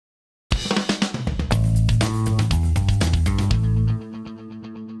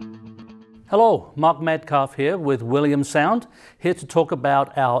Hello, Mark Metcalf here with William Sound, here to talk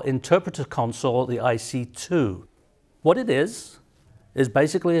about our interpreter console, the IC-2. What it is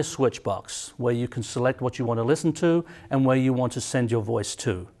basically a switch box where you can select what you want to listen to and where you want to send your voice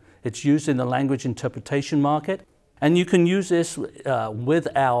to. It's used in the language interpretation market, and you can use this with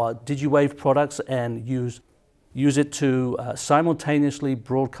our Digi-Wave products and use it to simultaneously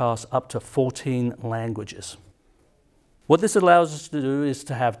broadcast up to 14 languages. What this allows us to do is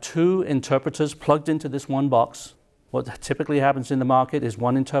to have two interpreters plugged into this one box. What typically happens in the market is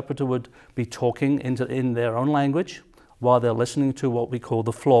one interpreter would be talking in their own language while they're listening to what we call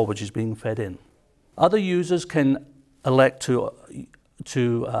the floor, which is being fed in. Other users can elect to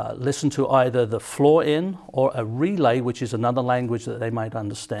listen to either the floor in or a relay, which is another language that they might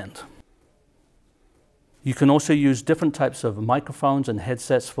understand. You can also use different types of microphones and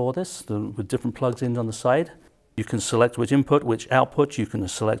headsets for this with different plugs-ins on the side. You can select which input, which output. You can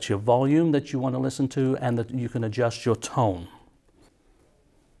select your volume that you want to listen to, and that you can adjust your tone.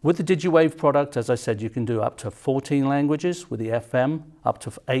 With the Digi-Wave product, as I said, you can do up to 14 languages. With the FM, up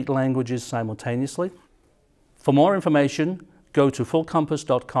to 8 languages simultaneously. For more information, go to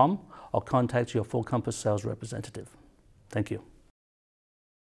fullcompass.com or contact your Full Compass sales representative. Thank you.